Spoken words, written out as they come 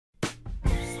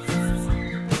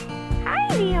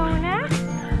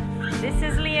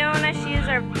This is Leona. She is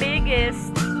our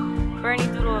biggest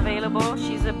Bernedoodle available.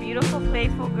 She's a beautiful,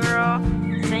 playful girl.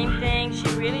 Same thing, she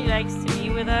really likes to be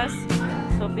with us.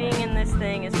 So being in this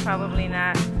thing is probably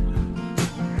not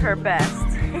her best.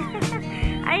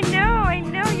 I know,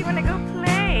 you want to go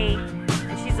play.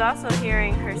 And she's also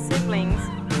hearing her siblings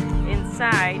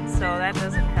inside, so that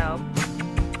doesn't help.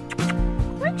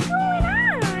 What's going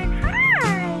on?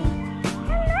 Hi!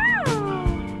 Hello!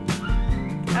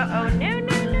 Uh-oh, no.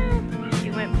 She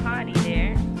went potty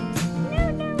there.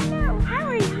 No. How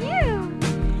are you?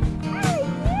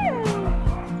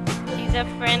 She's a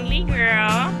friendly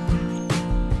girl.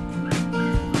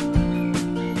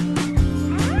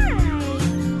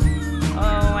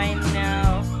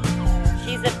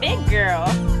 A big girl.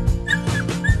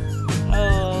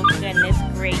 Oh goodness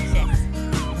gracious.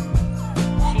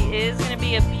 She is gonna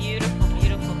be a beautiful,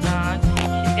 beautiful dog.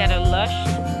 She's got a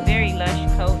lush, very lush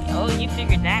coat. Oh, you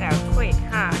figured that out quick,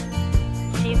 huh?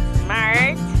 She's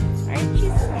smart. Aren't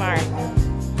you smart?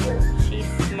 She's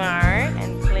smart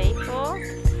and playful.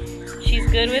 She's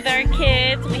good with our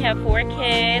kids. We have 4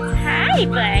 kids. Hi,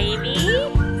 baby.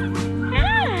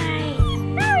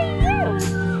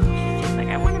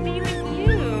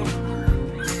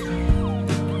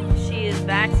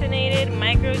 Vaccinated,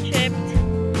 microchipped,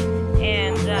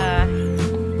 and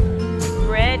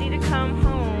ready to come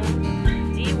home.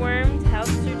 Dewormed, health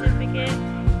certificate.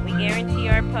 We guarantee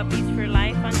our puppies for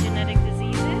life on genetic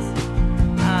diseases.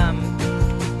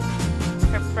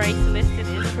 Her price listed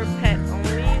is for pet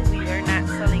only. We are not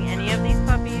selling any of these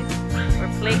puppies, or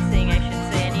placing, I should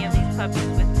say, any of these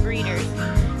puppies with breeders.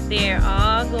 They are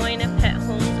all going to pet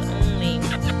homes only.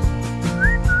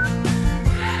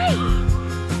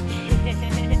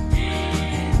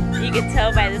 You can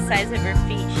tell by the size of her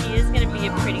feet, she is going to be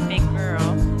a pretty big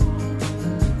girl.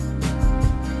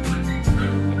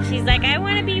 And she's like, I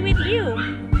want to be with you.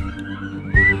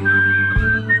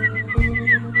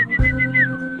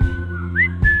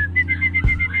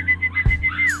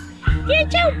 You're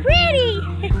so pretty.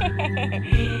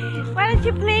 Why don't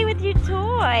you play with your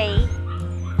toy?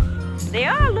 They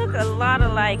all look a lot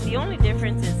alike. The only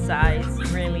difference is size,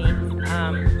 really.